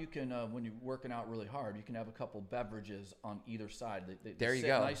 I found you can when you're working out really hard, you can have a couple beverages on either side. They there you sit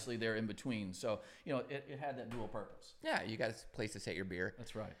go. Nicely there in between. So it had that dual purpose. Yeah, you got a place to set your beer.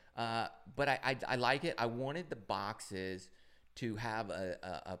 That's right. But I like it. I wanted the boxes to have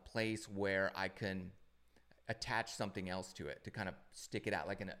a place where I can attach something else to it to kind of stick it out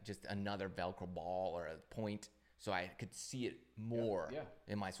like just another Velcro ball or a point, so I could see it more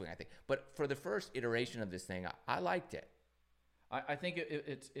in my swing, I think. But for the first iteration of this thing, I liked it. I think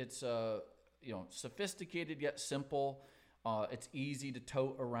it's sophisticated yet simple. It's easy to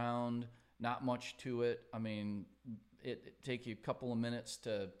tote around, not much to it. I mean, it take you a couple of minutes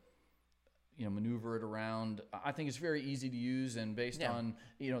to maneuver it around. I think it's very easy to use, and based on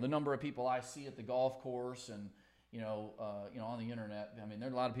the number of people I see at the golf course and on the internet, I mean, there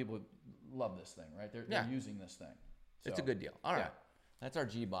are a lot of people who love this thing, right? They're using this thing. So, it's a good deal. All right, that's our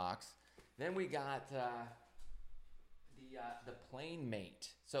G box. Then we got the Plane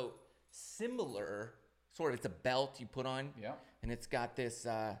Mate. So similar, sort of. It's a belt you put on, and it's got this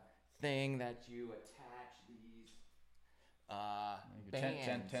thing that you attach these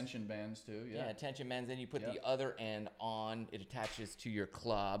bands. Tension bands too. Yeah, tension bands. Then you put the other end on. It attaches to your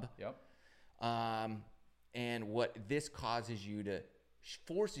club. Yep. And what this forces you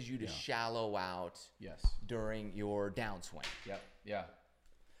to shallow out during your downswing. Yeah.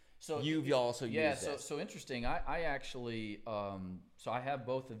 So you've also used this. So interesting. I actually so I have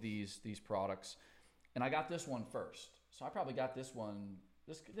both of these products, and I got this one first. So I probably got this one.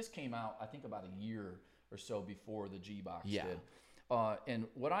 This came out I think about a year or so before the G box did. And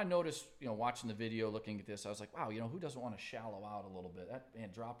what I noticed, watching the video, looking at this, I was like, wow, who doesn't want to shallow out a little bit?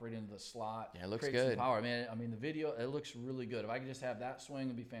 That drop right into the slot. Yeah, it looks good. Some power. I mean, the video, it looks really good. If I could just have that swing,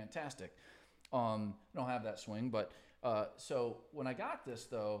 it'd be fantastic. I don't have that swing, but so when I got this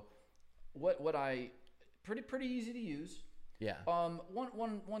though, pretty easy to use. Yeah.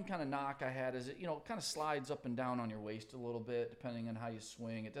 One kind of knock I had is it kind of slides up and down on your waist a little bit depending on how you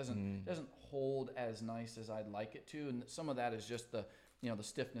swing. It doesn't hold as nice as I'd like it to, and some of that is just the the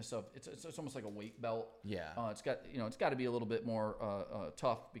stiffness of it's almost like a weight belt. Yeah. It's got to be a little bit more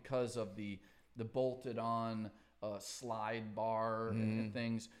tough because of the bolted on slide bar and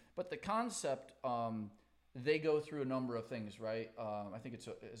things. But the concept, they go through a number of things, right? I think was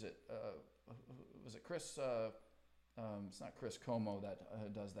it Chris? It's not Chris Como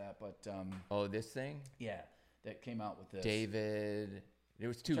that does that, but this thing? Yeah, that came out with this. David. There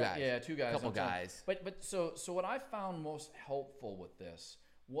was two guys. Yeah, two guys. Couple guys. But so what I found most helpful with this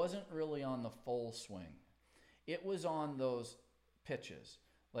wasn't really on the full swing. It was on those pitches,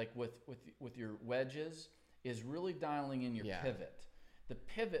 like with your wedges, is really dialing in your pivot. The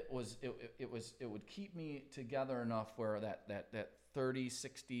pivot was it would keep me together enough where that 30,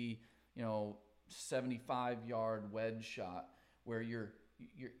 60, 75-yard wedge shot where you're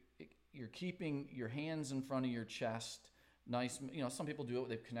keeping your hands in front of your chest. Nice, some people do it.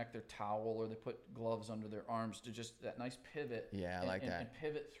 They connect their towel or they put gloves under their arms to just that nice pivot. Yeah, I like that. And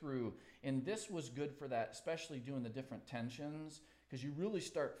pivot through. And this was good for that, especially doing the different tensions, because you really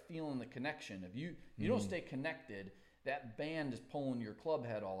start feeling the connection. If you don't stay connected, that band is pulling your club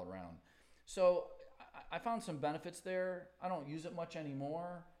head all around. So I found some benefits there. I don't use it much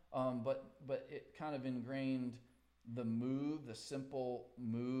anymore, but it kind of ingrained the move, the simple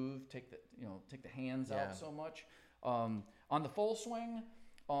move. Take the hands out so much. On the full swing,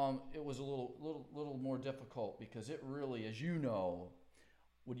 it was a little more difficult because it really, as you know,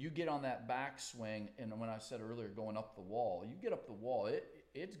 when you get on that backswing, and when I said earlier going up the wall, you get up the wall,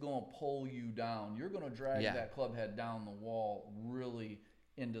 it's going to pull you down. You're going to drag that club head down the wall really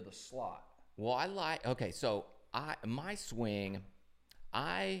into the slot. Well, okay, so my swing,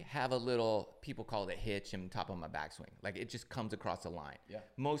 I have a little, people call it a hitch in top of my backswing. Like it just comes across the line. Yeah.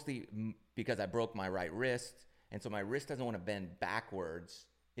 Mostly because I broke my right wrist, and so my wrist doesn't want to bend backwards.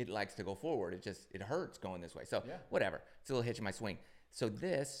 It likes to go forward. It hurts going this way. So whatever, it's a little hitch in my swing. So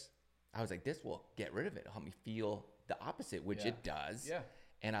I was like, this will get rid of it. It'll help me feel the opposite, which it does. Yeah.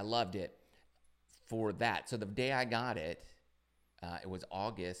 And I loved it for that. So the day I got it, it was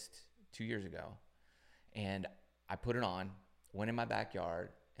August 2 years ago, and I put it on, went in my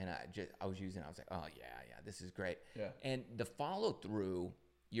backyard, and I was using it. I was like, oh yeah, this is great. Yeah. And the follow through,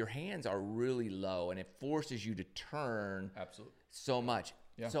 your hands are really low, and it forces you to turn absolutely so much.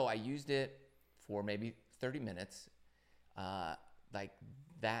 Yeah. So I used it for maybe 30 minutes. Like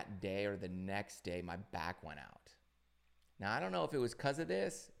that day or the next day, my back went out. Now, I don't know if it was because of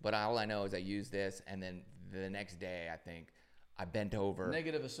this, but all I know is I used this, and then the next day, I think, I bent over.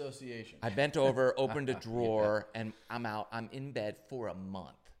 Negative association. I bent over, opened a drawer, and I'm out. I'm in bed for a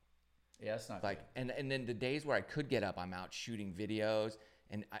month. Yeah, that's not like, good. And then the days where I could get up, I'm out shooting videos,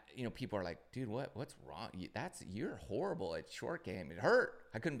 and people are like, "Dude, what's wrong? You're horrible at short game. It hurt.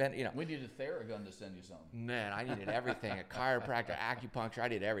 I couldn't bend. We needed a Theragun to send you something. Man, I needed everything. A chiropractor, acupuncture. I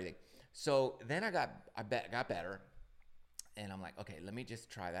did everything. So then I got better, and I'm like, okay, let me just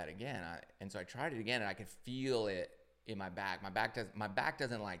try that again. And so I tried it again, and I could feel it in my back. My back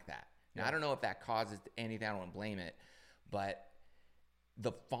doesn't like that. Now, I don't know if that causes anything. I don't want to blame it, but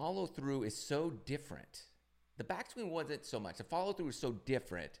the follow through is so different. The backswing wasn't so much. The follow through was so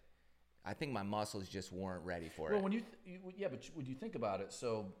different. I think my muscles just weren't ready for it. Well, but when you think about it,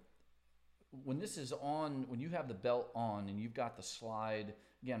 so when this is on, when you have the belt on and you've got the slide,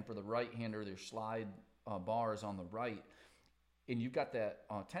 again, for the right hander, there's slide bars on the right, and you've got that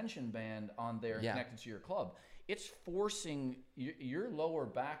tension band on there connected to your club, it's forcing your lower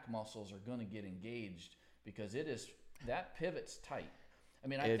back muscles are going to get engaged because that pivot's tight. I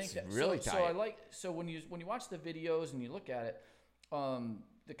mean, I think that's really tight. So when you watch the videos and you look at it,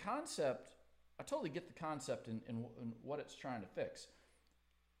 the concept, I totally get the concept and what it's trying to fix.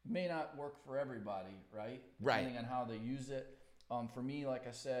 May not work for everybody, right? Depending on how they use it. For me, like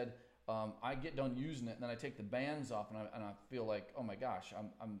I said, I get done using it and then I take the bands off and I feel like, oh my gosh,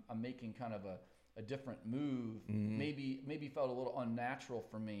 I'm making kind of a different move. Mm-hmm. Maybe felt a little unnatural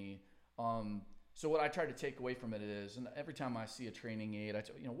for me. So what I try to take away from it is, and every time I see a training aid,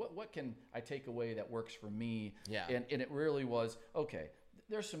 what can I take away that works for me? Yeah. And it really was, okay,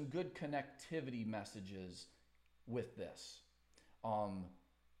 there's some good connectivity messages with this.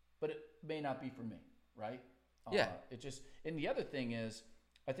 But it may not be for me, right? Yeah. And the other thing is,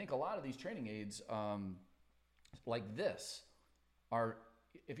 I think a lot of these training aids, like this, are,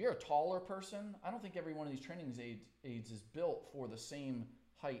 if you're a taller person, I don't think every one of these training aids is built for the same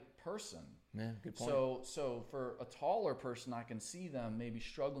height person. Yeah, good point. So for a taller person, I can see them maybe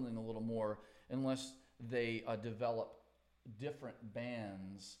struggling a little more unless they develop different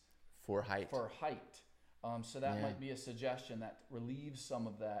bands for height. So that might be a suggestion that relieves some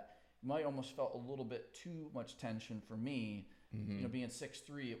of that. It might almost felt a little bit too much tension for me. Mm-hmm. Being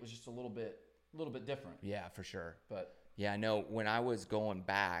 6'3", it was just a little bit different. Yeah, for sure. But yeah, I know when I was going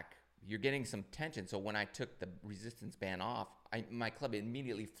back, you're getting some tension. So when I took the resistance band off, my club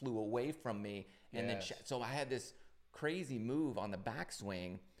immediately flew away from me. And then so I had this crazy move on the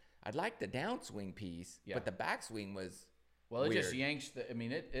backswing. I'd like the downswing piece, but the backswing was weird. It just yanks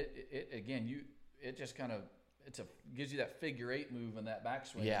it just kind of gives you that figure 8 move in that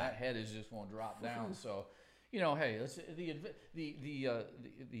backswing. Yeah. That head is just going to drop down. So, hey, let's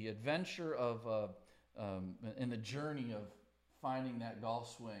the adventure of and the journey of finding that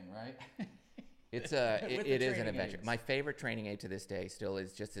golf swing, right? It is an adventure. Aids. My favorite training aid to this day still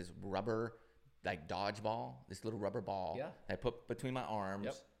is just this rubber, like dodgeball, this little rubber ball that I put between my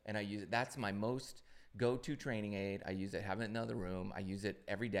arms, and I use it. That's my most go-to training aid. I use it, have it in another room. I use it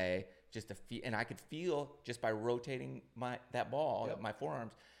every day just to feel, and I could feel just by rotating that ball, my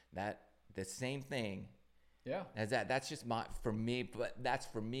forearms, that the same thing. Yeah. As that. That's just for me, but that's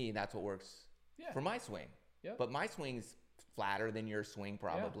for me. That's what works for my swing. Yeah. But my swing's flatter than your swing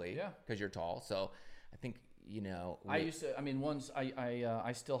probably because you're tall. So I think I used to. I mean,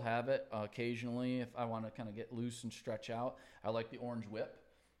 I still have it occasionally if I want to kind of get loose and stretch out. I like the Orange Whip.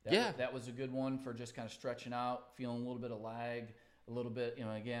 That was a good one for just kind of stretching out, feeling a little bit of lag, a a little bit,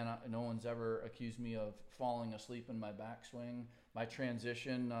 again, no one's ever accused me of falling asleep in my backswing. My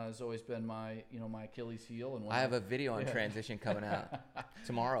transition has always been my Achilles heel. And when I have a video on transition coming out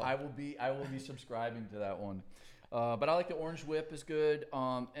tomorrow. I will be subscribing to that one. But I like the Orange Whip is good.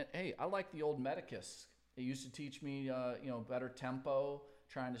 And hey, I like the old Medicus. It used to teach me, better tempo,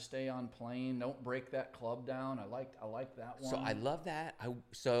 trying to stay on plane. Don't break that club down. I like that one. So I love that.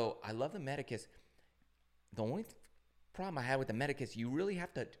 I love the Medicus. The only problem I had with the Medicus, you really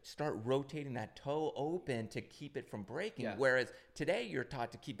have to start rotating that toe open to keep it from breaking. Yeah. Whereas today you're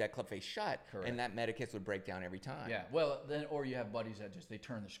taught to keep that club face shut. Correct. And that Medicus would break down every time. Yeah. Well, then, or you have buddies that they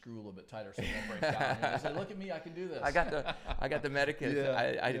turn the screw a little bit tighter so it won't break down. And they say, "Look at me, I can do this." I got the Medicus.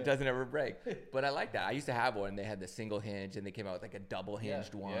 Yeah, It doesn't ever break. But I like that. I used to have one. They had the single hinge, and they came out with like a double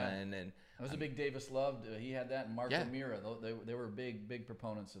hinged one. Yeah. And I was a big Davis Love. He had that, and Marco Mira. They were big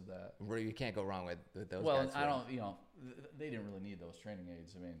proponents of that. You can't go wrong with those. Well, guys. I don't. They didn't really need those training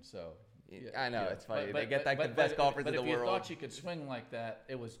aids. I mean, so. Yeah, I know, it's funny. They get the best golfers in the world. But if you thought you could swing like that,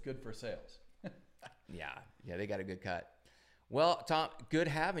 it was good for sales. Yeah, they got a good cut. Well, Tom, good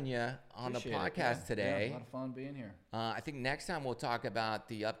having you on Appreciate the podcast today. Yeah, a lot of fun being here. I think next time we'll talk about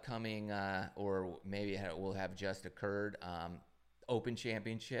the upcoming, or maybe it will have just occurred, Open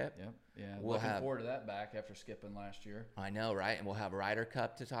Championship. Yep. Yeah. We'll Looking forward to that back after skipping last year. I know, right? And we'll have Ryder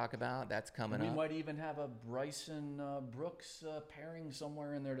Cup to talk about. That's coming up. We might even have a Bryson Brooks pairing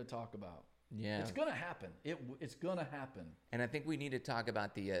somewhere in there to talk about. Yeah. It's gonna happen. It's gonna happen. And I think we need to talk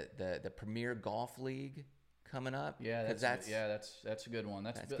about the Premier Golf League coming up. Yeah, that's a good one.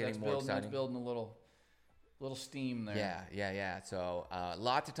 That's getting more exciting. That's building a little steam there. Yeah. So a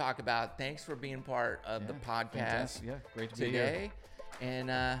lot to talk about. Thanks for being part of the podcast. Fantastic. Yeah, great to be today. here. And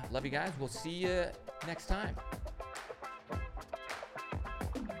love you guys. We'll see you next time.